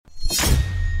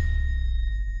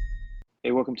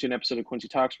welcome to an episode of Quincy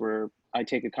Talks, where I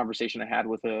take a conversation I had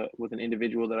with an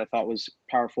individual that I thought was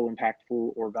powerful,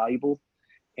 impactful, or valuable,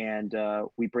 and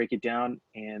we break it down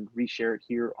and reshare it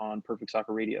here on Perfect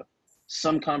Soccer Radio.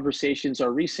 Some conversations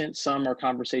are recent, some are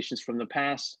conversations from the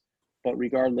past, but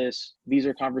regardless, these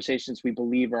are conversations we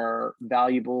believe are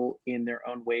valuable in their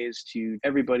own ways to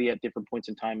everybody at different points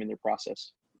in time in their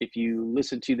process. If you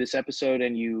listen to this episode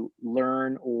and you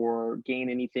learn or gain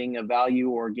anything of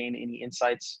value or gain any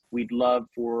insights, we'd love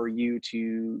for you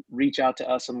to reach out to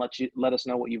us and let us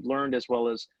know what you've learned, as well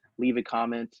as leave a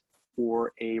comment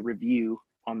or a review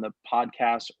on the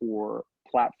podcast or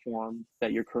platform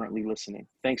that you're currently listening.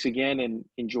 Thanks again and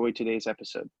enjoy today's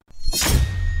episode.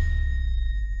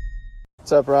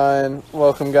 What's up, Ryan?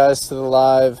 Welcome, guys, to the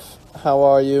live. How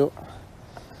are you?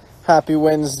 Happy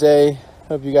Wednesday.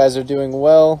 Hope you guys are doing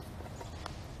well.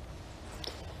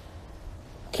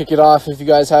 Kick it off. If you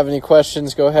guys have any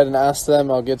questions, go ahead and ask them.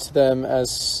 I'll get to them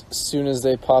as soon as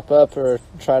they pop up, or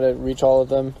try to reach all of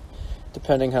them,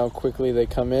 depending how quickly they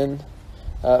come in.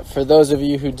 For those of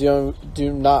you who do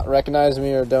not recognize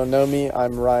me or don't know me,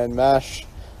 I'm Ryan Mash.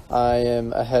 I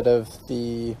am ahead of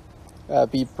the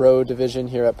B Pro division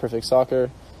here at Perfect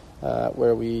Soccer,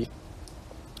 where we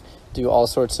do all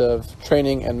sorts of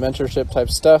training and mentorship type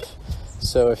stuff.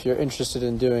 So if you're interested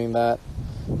in doing that,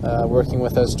 working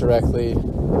with us directly,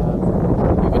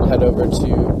 you can head over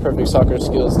to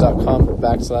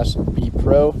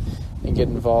perfectsoccerskills.com/bpro and get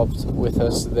involved with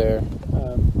us there.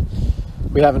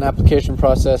 We have an application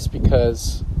process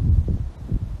because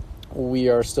we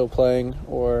are still playing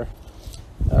or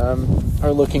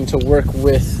are looking to work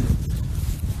with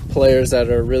players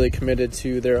that are really committed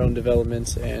to their own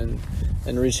development and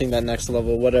reaching that next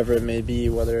level, whatever it may be,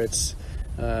 whether it's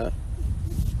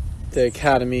the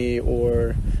academy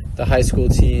or the high school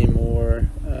team or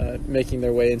making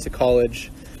their way into college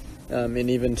and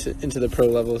even into the pro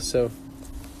level. So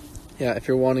yeah, if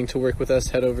you're wanting to work with us,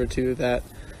 head over to that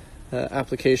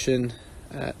application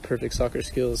at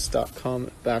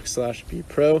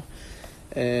perfectsoccerskills.com/bpro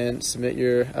and submit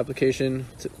your application.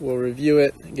 We'll review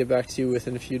it and get back to you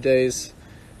within a few days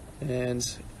and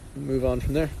move on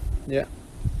from there. Yeah.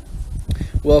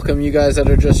 Welcome, you guys that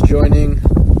are just joining.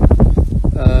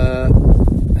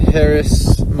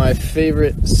 Harris, my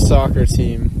favorite soccer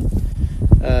team.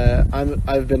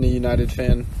 I've been a United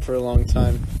fan for a long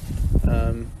time.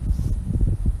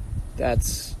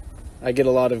 I get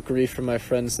a lot of grief from my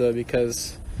friends, though,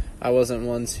 because I wasn't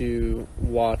one to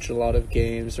watch a lot of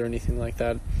games or anything like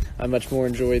that. I much more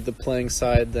enjoyed the playing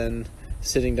side than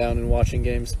sitting down and watching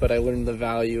games, but I learned the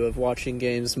value of watching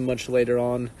games much later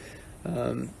on,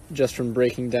 just from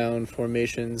breaking down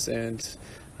formations and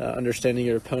understanding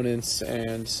your opponents,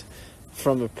 and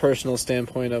from a personal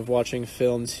standpoint of watching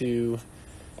film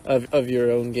of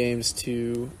your own games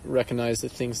to recognize the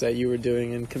things that you were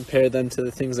doing and compare them to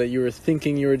the things that you were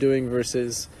thinking you were doing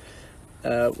versus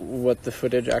what the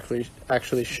footage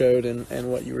actually showed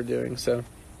and what you were doing. So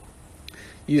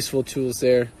useful tools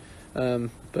there.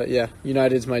 But yeah,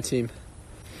 United's my team.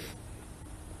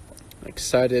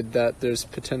 Excited that there's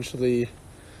potentially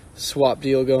swap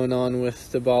deal going on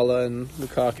with Dybala and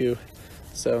Lukaku.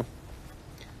 So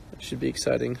it should be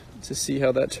exciting to see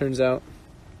how that turns out.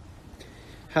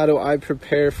 How do I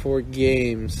prepare for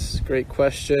games? Great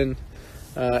question.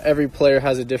 Every player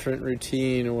has a different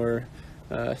routine or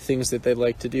things that they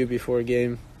like to do before a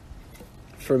game.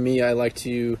 For me, I like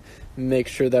to make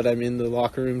sure that I'm in the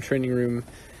locker room, training room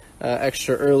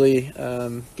extra early,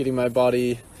 getting my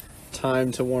body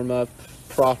time to warm up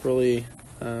properly,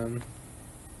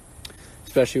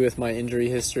 especially with my injury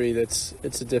history.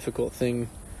 It's a difficult thing.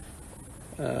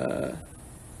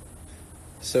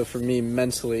 So for me,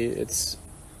 mentally,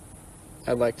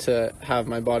 I like to have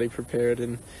my body prepared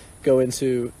and go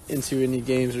into any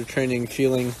games or training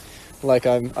feeling like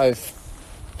I've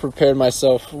prepared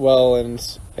myself well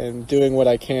and doing what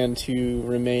I can to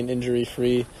remain injury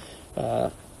free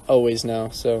always now.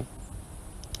 So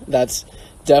that's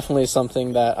definitely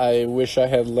something that I wish I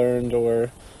had learned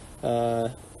or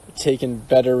taken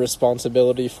better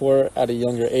responsibility for at a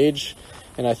younger age.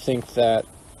 And I think that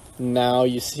now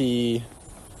you see,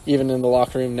 even in the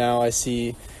locker room now, I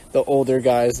see the older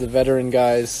guys, the veteran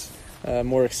guys,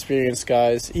 more experienced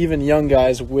guys, even young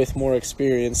guys with more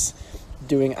experience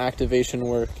doing activation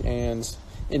work and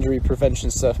injury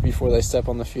prevention stuff before they step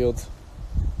on the field.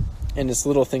 And it's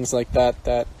little things like that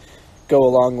that go a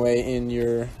long way in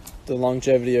the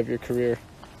longevity of your career.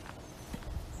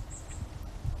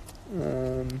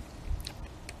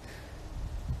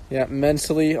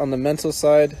 Mentally, on the mental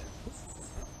side,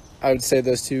 I would say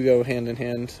those two go hand in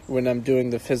hand. When I'm doing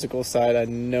the physical side, I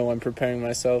know I'm preparing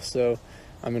myself, so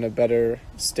I'm in a better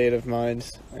state of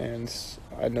mind, and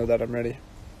I know that I'm ready.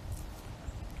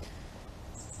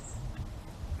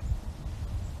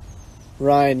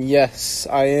 Ryan, yes,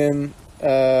 I am.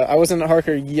 I wasn't at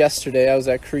Harker yesterday. I was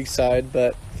at Creekside,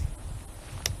 but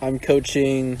I'm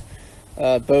coaching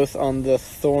both on the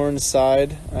Thorn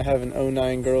side. I have an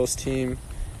 09 girls team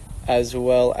as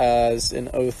well as an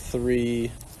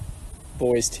 03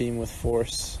 boys team with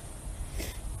Force.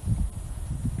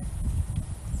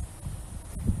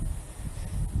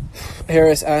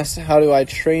 Harris asked, how do I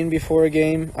train before a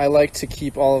game? I like to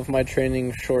keep all of my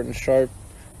training short and sharp,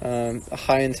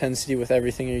 high intensity with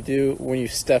everything you do. When you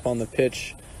step on the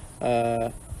pitch,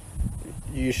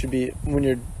 you should be, when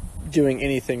you're doing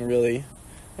anything really,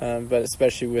 but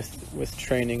especially with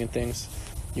training and things,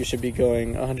 you should be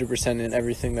going 100% in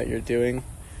everything that you're doing.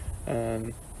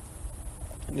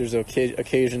 There's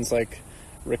occasions like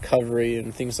recovery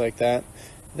and things like that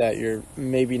you're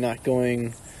maybe not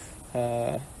going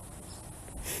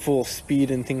full speed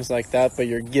and things like that, but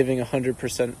you're giving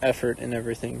 100% effort in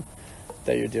everything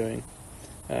that you're doing.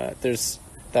 There's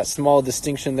that small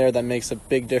distinction there that makes a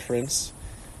big difference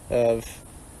of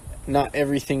not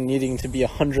everything needing to be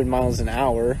 100 miles an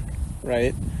hour,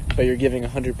 right? But you're giving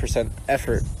 100%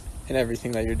 effort in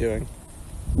everything that you're doing.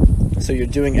 So you're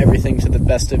doing everything to the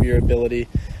best of your ability,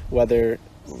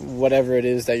 whatever it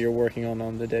is that you're working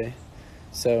on the day.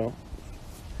 So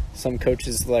some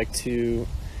coaches like to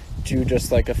do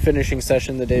just like a finishing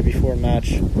session the day before a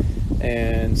match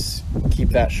and keep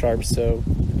that sharp. So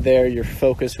there your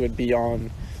focus would be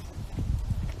on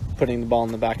putting the ball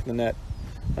in the back of the net,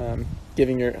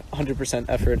 giving your 100%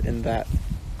 effort in that.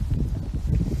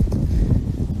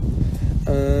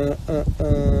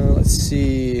 Let's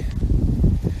see.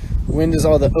 When does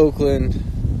all the Oakland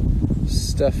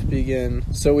stuff begin?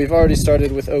 So we've already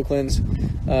started with Oakland.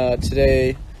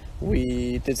 Today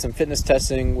we did some fitness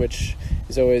testing, which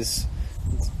is always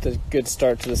a good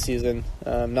start to the season.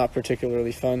 Not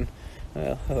particularly fun.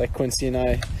 I like Quincy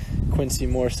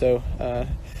more so,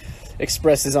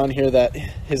 expresses on here that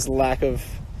his lack of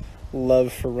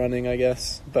love for running, I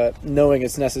guess, but knowing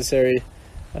it's necessary,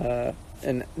 a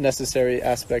necessary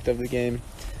aspect of the game.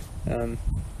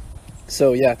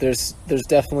 So yeah, there's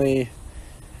definitely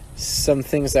some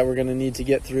things that we're going to need to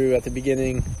get through at the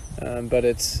beginning, but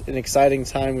it's an exciting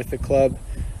time with the club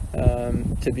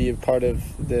to be a part of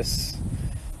this,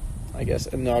 I guess,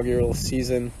 inaugural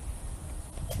season,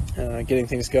 getting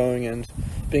things going and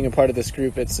being a part of this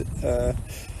group. It's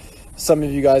some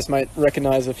of you guys might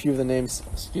recognize a few of the names,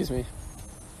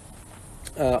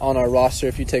 on our roster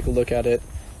if you take a look at it,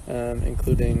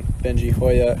 including Benji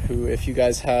Hoya, who, if you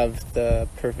guys have the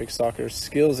Perfect Soccer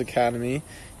Skills Academy,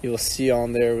 you will see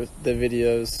on there with the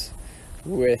videos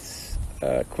with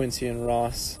Quincy and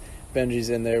Ross. Benji's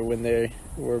in there when they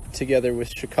were together with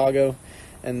Chicago,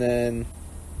 and then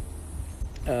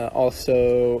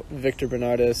also Victor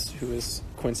Bernardes, who is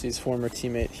Quincy's former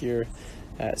teammate here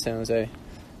at San Jose.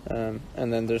 And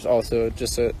then there's also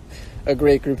just a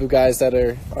great group of guys that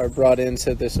are brought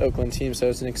into this Oakland team, so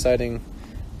it's an exciting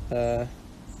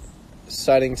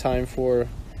time for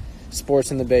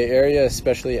sports in the Bay Area,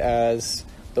 especially as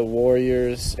the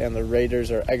Warriors and the Raiders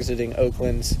are exiting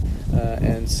Oakland,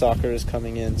 and soccer is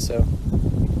coming in. So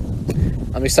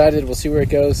I'm excited. We'll see where it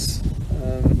goes.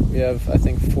 We have, I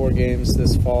think, 4 games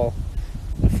this fall,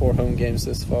 4 home games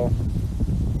this fall.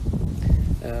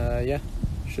 Yeah,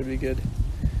 should be good.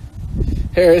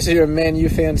 Harris, you're a Man U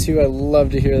fan too. I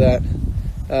love to hear that.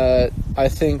 I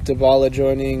think Dybala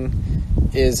joining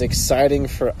is exciting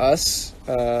for us.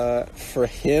 For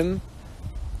him,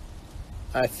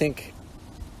 I think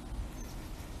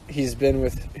he's been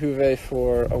with Juve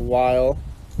for a while,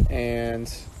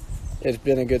 and it's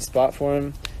been a good spot for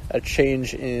him. A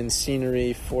change in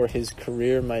scenery for his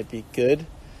career might be good,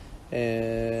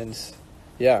 and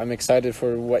yeah, I'm excited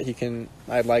for what he can.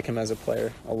 I like him as a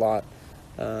player a lot,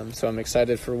 so I'm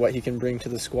excited for what he can bring to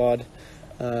the squad.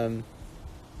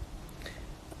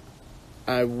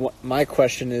 My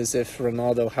question is if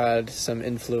Ronaldo had some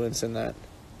influence in that,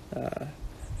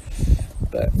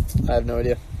 but I have no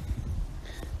idea.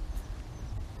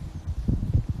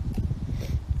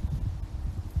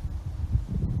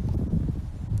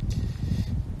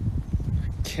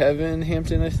 Kevin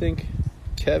Hampton, I think.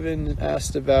 Kevin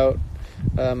asked about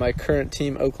my current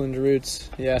team, Oakland Roots.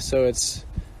 Yeah, so it's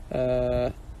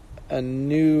a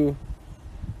new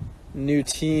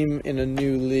team in a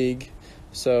new league.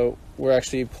 So we're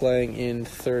actually playing in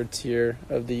 3rd tier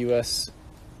of the U.S.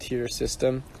 tier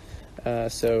system.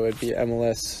 So it'd be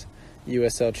MLS,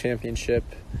 USL Championship,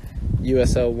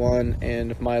 USL 1,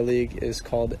 and my league is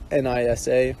called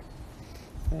NISA,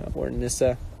 or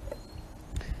NISA.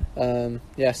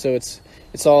 Yeah, so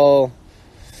it's all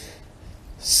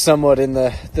somewhat in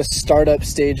the startup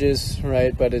stages,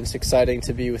 right? But it's exciting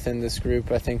to be within this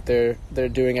group. I think they're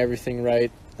doing everything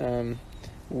right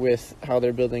with how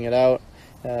they're building it out.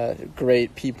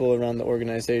 Great people around the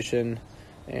organization,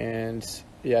 and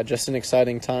yeah, just an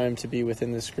exciting time to be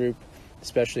within this group,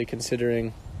 especially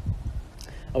considering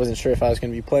I wasn't sure if I was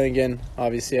going to be playing again.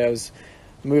 Obviously, I was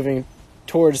moving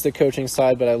towards the coaching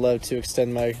side, but I love to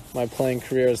extend my playing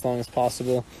career as long as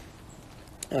possible.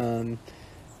 And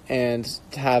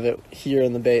to have it here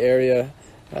in the Bay Area,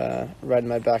 right in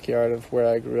my backyard of where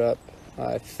I grew up,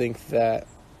 I think that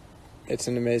it's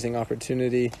an amazing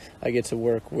opportunity. I get to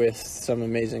work with some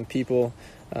amazing people,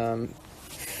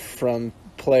 from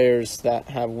players that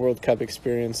have World Cup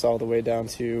experience all the way down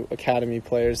to academy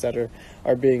players that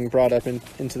are being brought up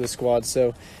into the squad.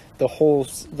 So the whole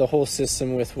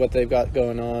system with what they've got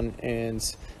going on and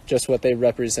just what they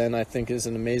represent, I think, is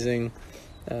an amazing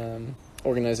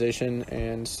organization.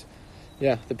 And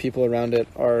yeah, the people around it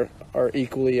are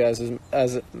equally as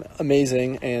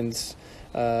amazing. And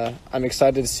I'm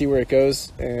excited to see where it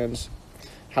goes and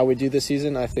how we do this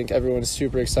season. I think everyone's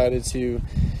super excited to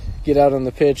get out on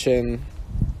the pitch and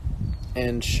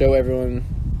show everyone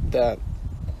that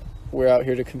we're out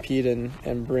here to compete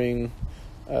and bring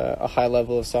a high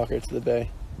level of soccer to the Bay,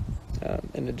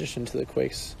 in addition to the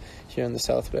Quakes here in the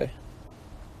South Bay.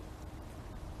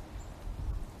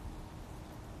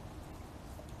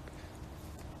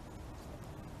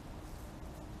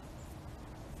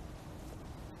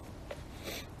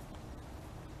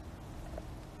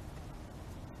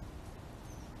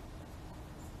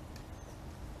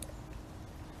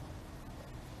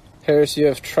 Harris, you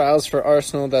have trials for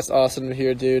Arsenal. That's awesome to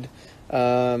hear, dude.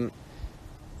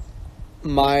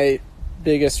 My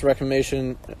biggest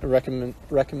recommendation,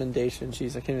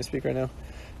 geez, I can't even speak right now.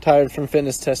 Tired from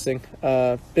fitness testing.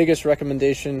 Biggest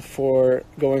recommendation for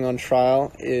going on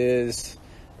trial is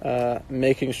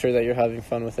making sure that you're having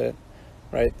fun with it,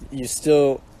 right? You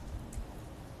still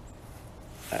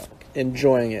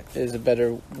enjoying it is a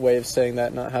better way of saying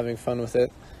that, not having fun with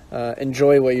it.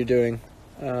 Enjoy what you're doing.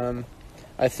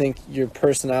 I think your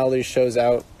personality shows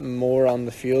out more on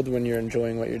the field when you're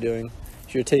enjoying what you're doing.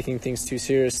 If you're taking things too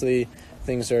seriously,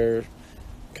 things are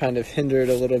kind of hindered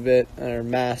a little bit or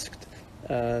masked.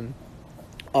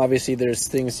 Obviously, there's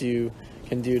things you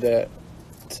can do to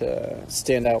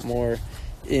stand out more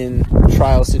in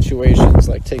trial situations,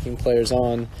 like taking players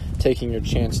on, taking your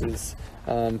chances.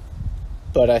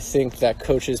 But I think that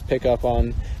coaches pick up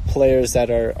on players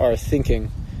that are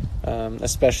thinking,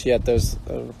 especially at those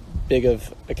big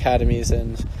of academies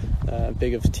and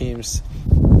big of teams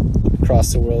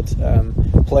across the world.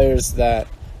 Players that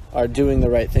are doing the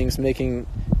right things, making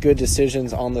good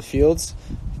decisions on the fields,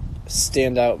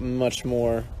 stand out much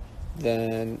more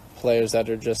than players that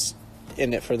are just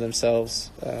in it for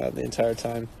themselves the entire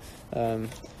time.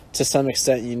 To some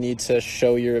extent, you need to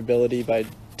show your ability by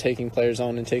taking players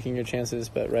on and taking your chances,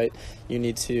 but you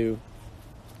need to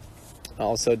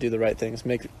also do the right things,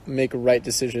 make right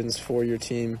decisions for your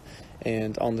team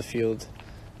and on the field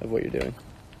of what you're doing.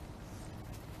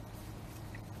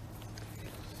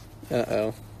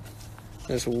 Uh-oh.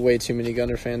 There's way too many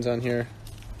Gunner fans on here.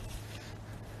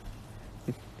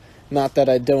 Not that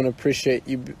I don't appreciate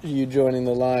you joining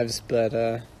the lives,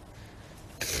 but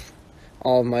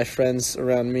all of my friends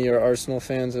around me are Arsenal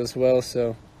fans as well,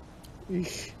 so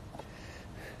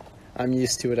I'm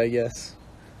used to it, I guess.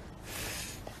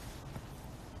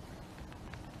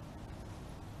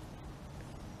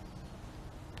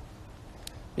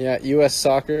 Yeah, U.S.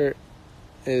 soccer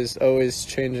is always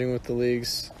changing with the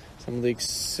leagues. Some leagues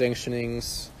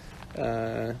sanctionings,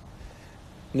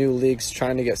 new leagues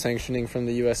trying to get sanctioning from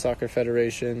the U.S. Soccer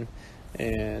Federation,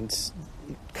 and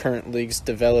current leagues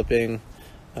developing.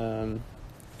 I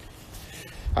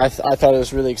thought it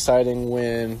was really exciting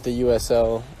when the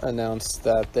USL announced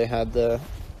that they had the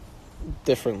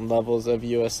different levels of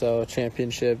USL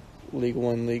Championship, League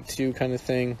 1, League 2 kind of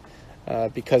thing.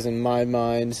 Because in my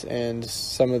mind and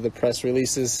some of the press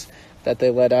releases that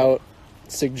they let out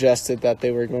suggested that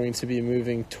they were going to be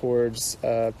moving towards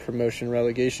a promotion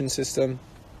relegation system,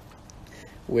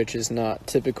 which is not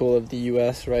typical of the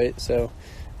U.S., right? So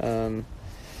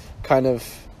kind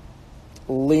of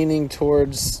leaning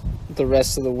towards the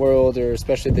rest of the world, or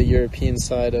especially the European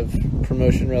side of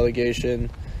promotion relegation,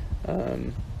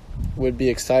 would be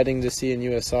exciting to see in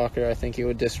U.S. soccer. I think it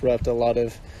would disrupt a lot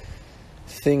of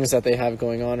things that they have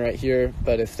going on right here,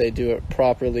 but if they do it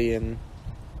properly, and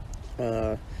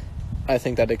I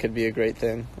think that it could be a great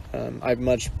thing. I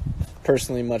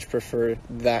personally much prefer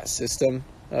that system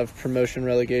of promotion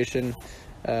relegation,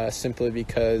 simply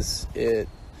because it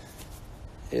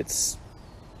it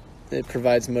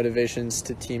provides motivations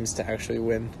to teams to actually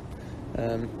win.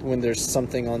 When there's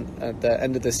something at the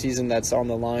end of the season that's on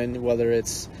the line, whether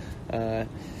it's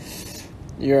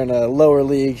you're in a lower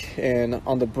league and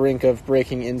on the brink of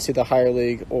breaking into the higher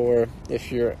league, or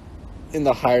if you're in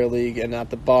the higher league and at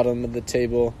the bottom of the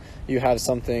table, you have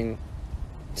something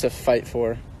to fight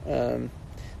for.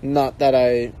 Not that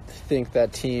I think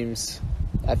that teams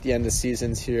at the end of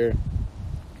seasons here,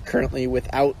 currently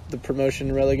without the promotion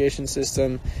and relegation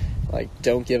system,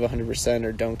 don't give 100%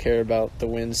 or don't care about the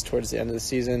wins towards the end of the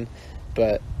season,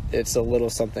 but it's a little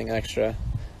something extra.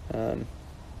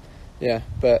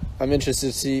 But I'm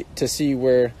interested to see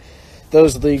where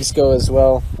those leagues go as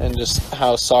well, and just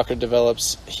how soccer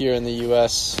develops here in the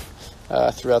U.S.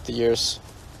 Throughout the years.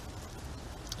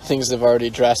 Things have already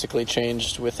drastically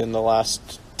changed within the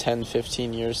last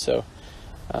 10-15 years, so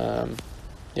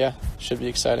should be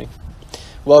exciting.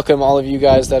 Welcome all of you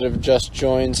guys that have just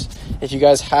joined. If you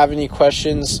guys have any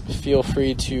questions, feel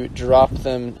free to drop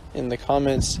them in the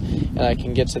comments and I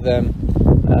can get to them.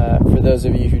 For those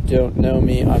of you who don't know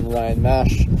me, I'm Ryan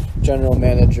Mash, General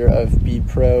Manager of B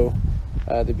Pro,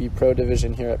 the B Pro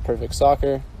division here at Perfect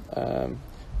Soccer,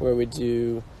 where we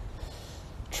do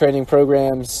training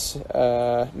programs,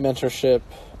 mentorship,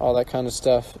 all that kind of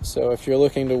stuff. So if you're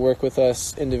looking to work with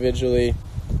us individually,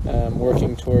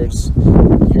 working towards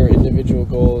your individual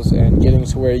goals and getting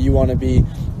to where you want to be,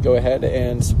 go ahead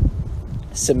and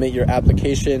submit your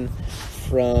application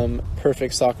from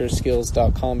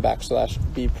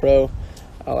perfectsoccerskills.com/bpro.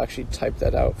 I'll actually type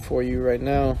that out for you right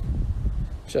now,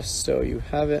 just so you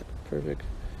have it. Perfect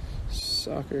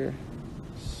Soccer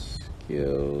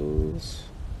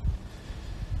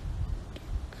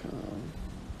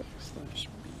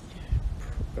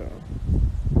Skills.com/bpro.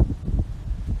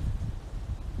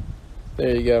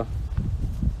 There you go.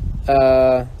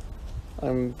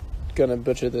 I'm gonna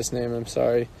butcher this name, I'm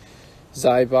sorry.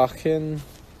 Zybachen.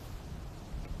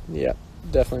 Yep,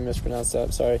 definitely mispronounced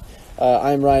that, sorry.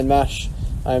 I'm Ryan Mash.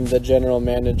 I'm the general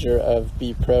manager of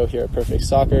B Pro here at Perfect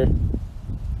Soccer.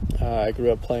 I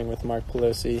grew up playing with Mark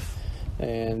Pelosi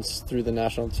and through the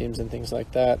national teams and things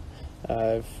like that.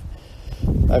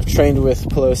 I've trained with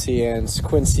Pelosi and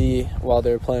Quincy while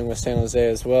they were playing with San Jose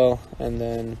as well, and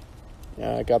then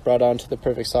got brought on to the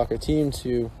Perfect Soccer team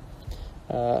to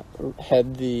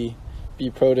head the B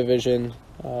Pro division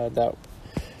that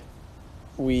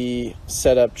we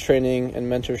set up training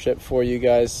and mentorship for you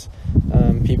guys,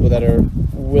 people that are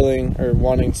willing or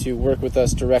wanting to work with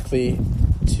us directly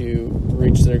to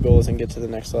reach their goals and get to the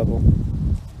next level.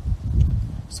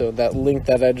 So that link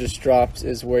that I just dropped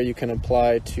is where you can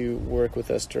apply to work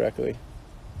with us directly.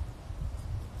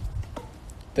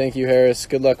 Thank you, Harris.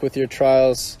 Good luck with your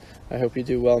trials. I hope you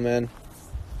do well, man.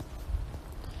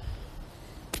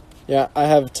 Yeah, I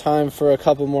have time for a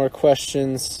couple more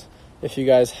questions. If you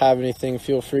guys have anything,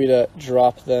 feel free to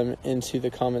drop them into the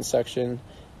comment section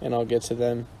and I'll get to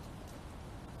them.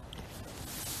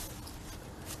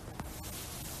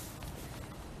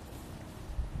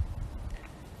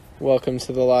 Welcome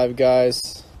to the live,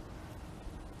 guys.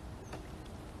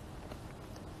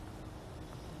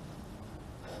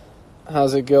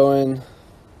 How's it going?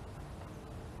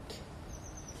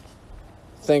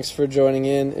 Thanks for joining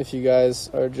in. If you guys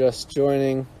are just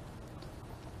joining,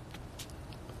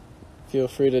 feel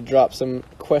free to drop some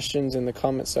questions in the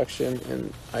comment section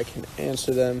and I can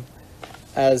answer them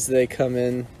as they come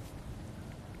in.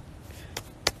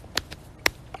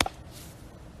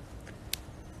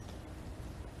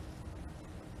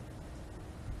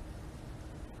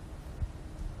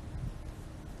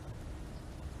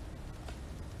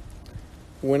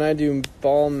 When I do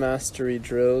ball mastery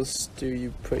drills, do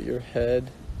you put your head?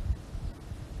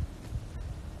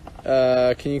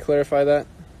 Can you clarify that?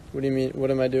 What do you mean? What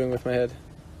am I doing with my head?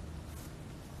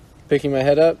 Picking my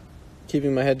head up?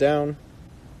 Keeping my head down?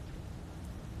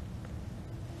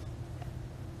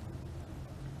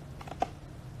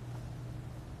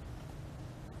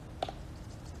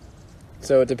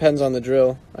 So it depends on the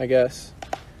drill, I guess.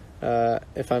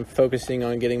 If I'm focusing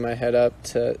on getting my head up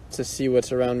to see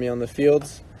what's around me on the field,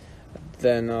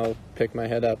 then I'll pick my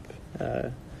head up.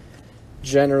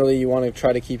 Generally, you want to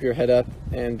try to keep your head up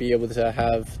and be able to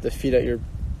have the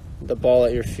ball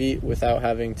at your feet without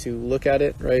having to look at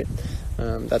it, right?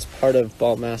 That's part of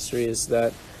ball mastery, is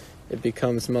that it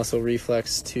becomes muscle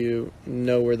reflex to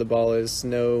know where the ball is,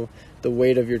 know the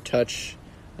weight of your touch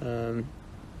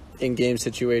in game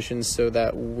situations, so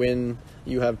that when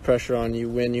you have pressure on you,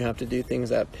 when you have to do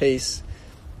things at pace,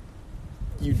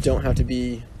 you don't have to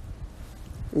be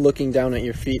looking down at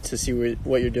your feet to see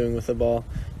what you're doing with the ball.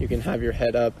 You can have your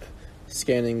head up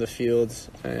scanning the field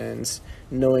and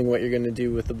knowing what you're going to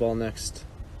do with the ball next.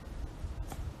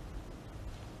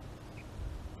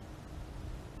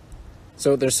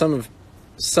 So there's some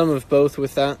of both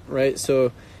with that, right?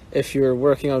 So if you're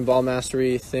working on ball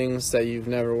mastery, things that you've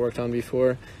never worked on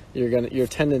before, your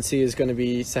tendency is going to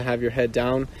be to have your head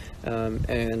down,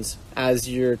 and as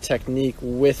your technique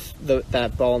with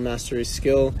that ball mastery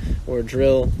skill or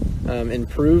drill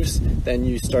improves, then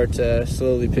you start to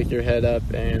slowly pick your head up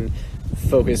and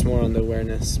focus more on the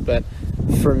awareness. But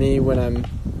for me, when I'm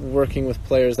working with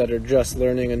players that are just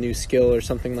learning a new skill or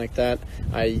something like that,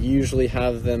 I usually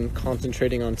have them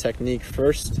concentrating on technique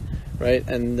first, right,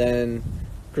 and then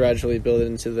gradually build it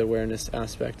into the awareness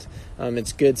aspect.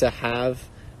 It's good to have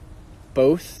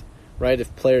both, right?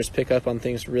 If players pick up on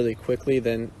things really quickly,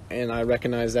 then, and I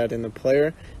recognize that in the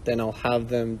player, then I'll have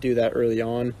them do that early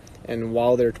on. And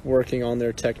while they're working on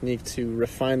their technique to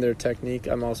refine their technique,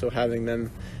 I'm also having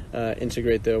them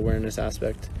integrate the awareness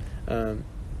aspect.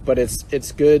 But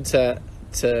it's good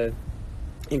to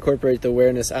incorporate the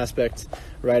awareness aspect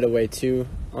right away too,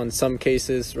 on some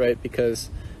cases, right? Because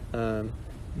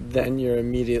then you're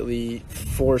immediately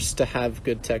forced to have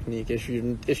good technique. If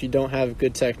you don't have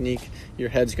good technique, your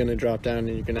head's going to drop down and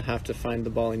you're going to have to find the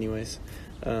ball anyways.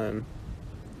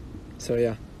 So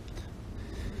yeah,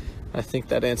 I think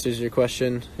that answers your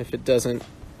question. If it doesn't,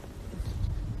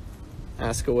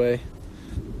 ask away.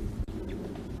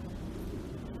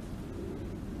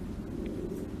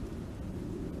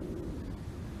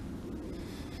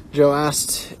 Joe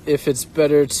asked if it's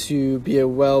better to be a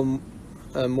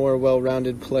more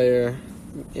well-rounded player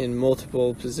in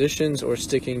multiple positions or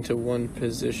sticking to one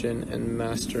position and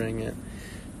mastering it.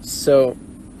 So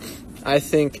I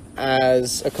think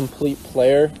as a complete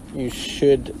player, you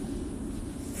should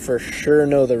for sure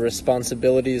know the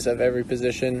responsibilities of every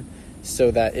position,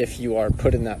 so that if you are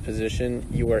put in that position,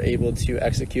 you are able to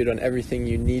execute on everything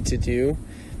you need to do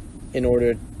in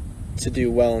order to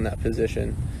do well in that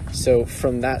position. So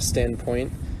from that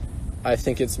standpoint, I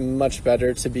think it's much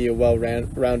better to be a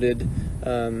well-rounded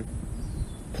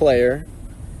player,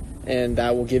 and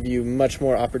that will give you much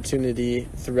more opportunity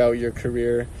throughout your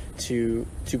career to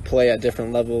play at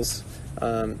different levels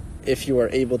if you are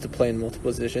able to play in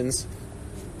multiple positions.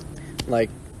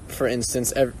 Like, for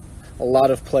instance, a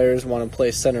lot of players want to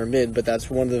play center mid, but that's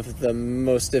one of the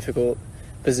most difficult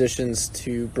positions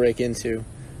to break into.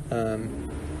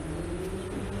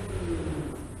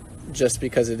 Just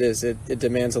because it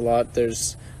demands a lot.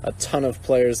 There's a ton of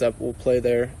players that will play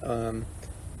there,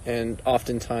 and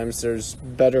oftentimes there's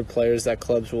better players that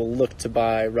clubs will look to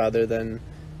buy rather than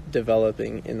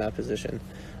developing in that position.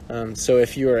 So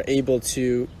if you are able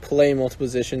to play multiple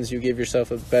positions, you give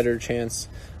yourself a better chance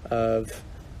of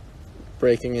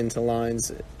breaking into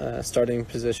lines, starting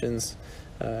positions,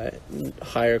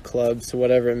 higher clubs,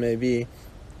 whatever it may be.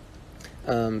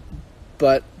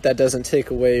 But that doesn't take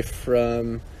away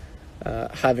from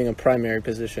having a primary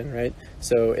position, right?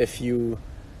 So if you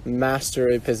master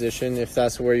a position, if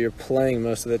that's where you're playing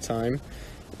most of the time,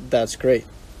 that's great.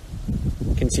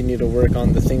 Continue to work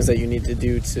on the things that you need to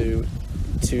do to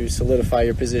solidify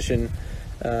your position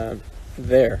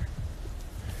there.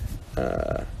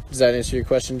 Does that answer your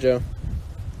question, Joe?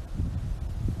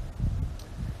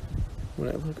 When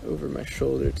I look over my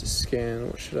shoulder to scan,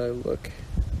 what should I look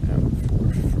out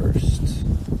for first?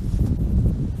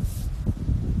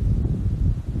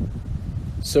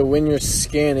 So when you're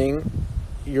scanning,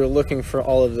 you're looking for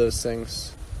all of those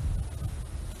things.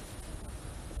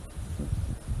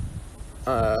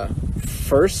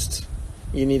 First,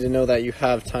 you need to know that you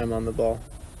have time on the ball.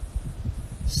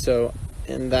 So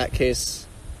in that case,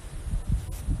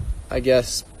 I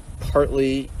guess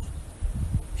partly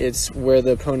it's where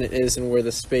the opponent is and where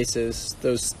the space is.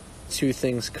 Those two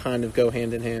things kind of go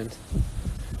hand in hand.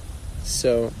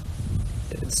 So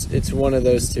it's one of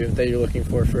those two that you're looking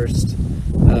for first.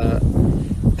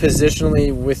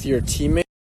 Positionally with your teammates,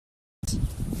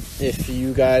 if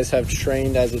you guys have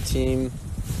trained as a team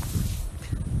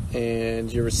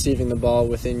and you're receiving the ball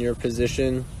within your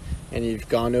position and you've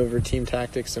gone over team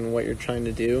tactics and what you're trying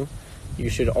to do, you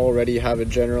should already have a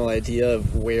general idea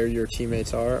of where your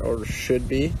teammates are or should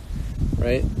be,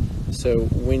 right? So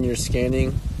when you're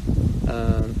scanning,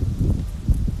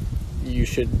 you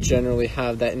should generally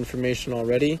have that information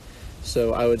already.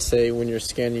 So I would say when you're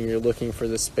scanning, you're looking for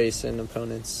the space in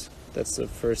opponents. That's the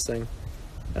first thing.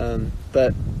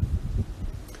 But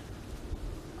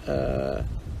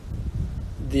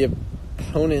the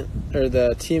opponent, or the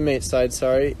teammate side,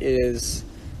 is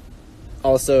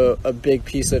also a big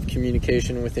piece of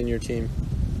communication within your team,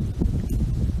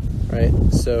 right?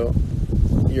 So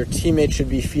your teammate should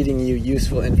be feeding you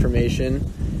useful information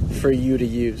for you to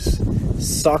use.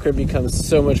 Soccer becomes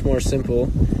so much more simple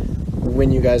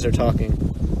when you guys are talking.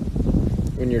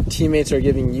 When your teammates are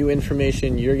giving you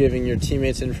information, you're giving your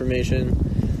teammates information,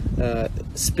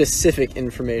 specific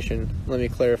information. Let me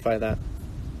clarify that.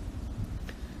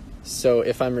 So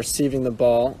if I'm receiving the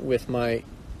ball with my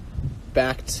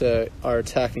back to our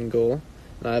attacking goal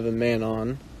and I have a man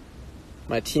on,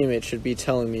 my teammate should be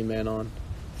telling me man on.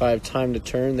 If I have time to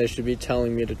turn, they should be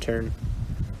telling me to turn.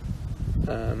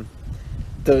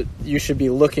 You should be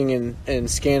looking and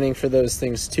scanning for those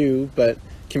things too, but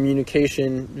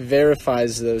communication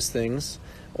verifies those things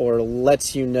or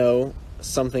lets you know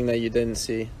something that you didn't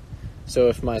see. So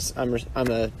if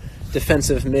I'm a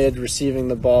defensive mid receiving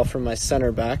the ball from my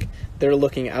center back, they're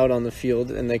looking out on the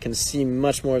field and they can see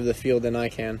much more of the field than I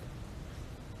can.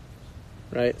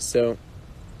 Right? So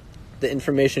the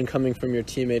information coming from your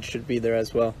teammates should be there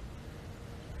as well.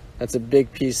 That's a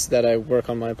big piece that I work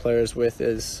on my players with,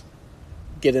 is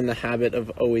get in the habit of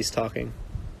always talking,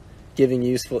 giving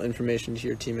useful information to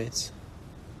your teammates.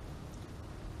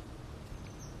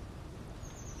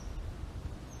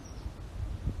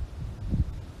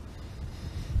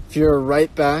 If you're a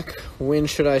right back, when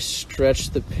should I stretch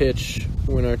the pitch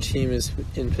when our team is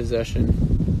in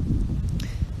possession?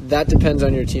 That depends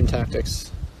on your team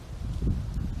tactics.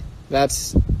 That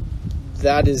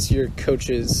is your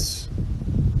coach's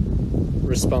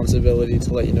responsibility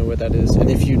to let you know what that is.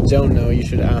 And if you don't know, you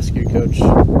should ask your coach.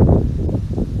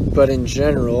 But in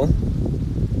general,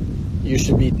 you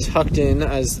should be tucked in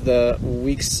as the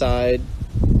weak side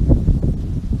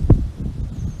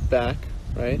back,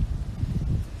 right?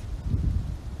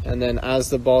 And then as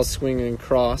the ball's swinging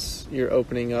across, you're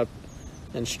opening up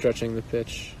and stretching the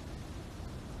pitch.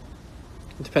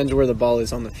 It depends where the ball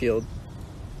is on the field.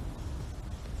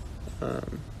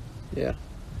 Yeah.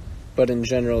 But in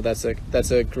general, that's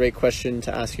a great question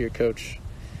to ask your coach.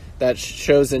 That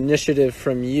shows initiative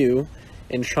from you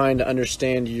in trying to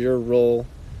understand your role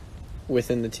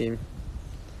within the team.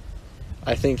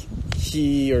 I think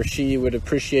he or she would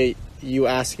appreciate you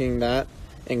asking that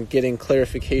and getting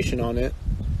clarification on it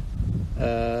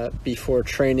before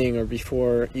training or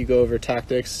before you go over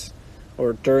tactics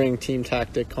or during team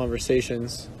tactic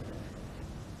conversations,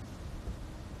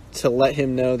 to let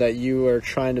him know that you are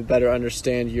trying to better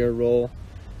understand your role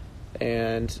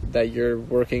and that you're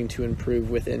working to improve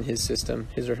within his system,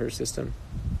 his or her system.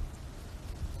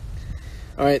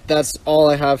 All right, that's all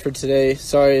I have for today.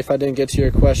 Sorry if I didn't get to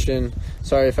your question.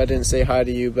 Sorry if I didn't say hi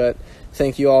to you, but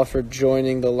thank you all for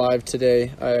joining the live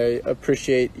today. I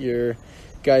appreciate your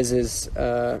guys'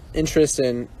 interest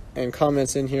and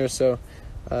comments in here. So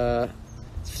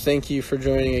thank you for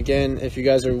joining again. If you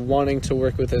guys are wanting to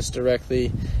work with us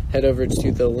directly, head over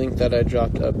to the link that I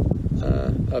dropped up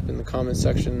in the comment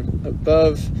section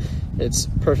above. It's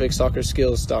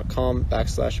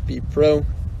perfectsoccerskills.com/bpro.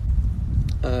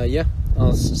 Yeah,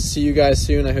 I'll see you guys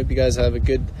soon. I hope you guys have a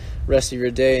good rest of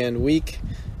your day and week.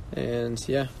 And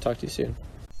yeah, talk to you soon.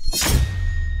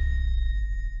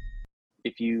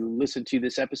 If you listen to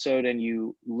this episode and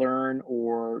you learn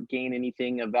or gain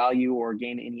anything of value or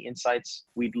gain any insights,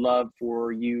 we'd love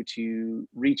for you to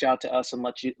reach out to us and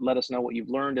let us know what you've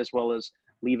learned, as well as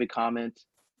leave a comment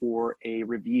or a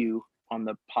review on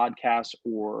the podcast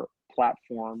or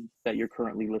platform that you're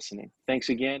currently listening. Thanks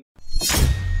again.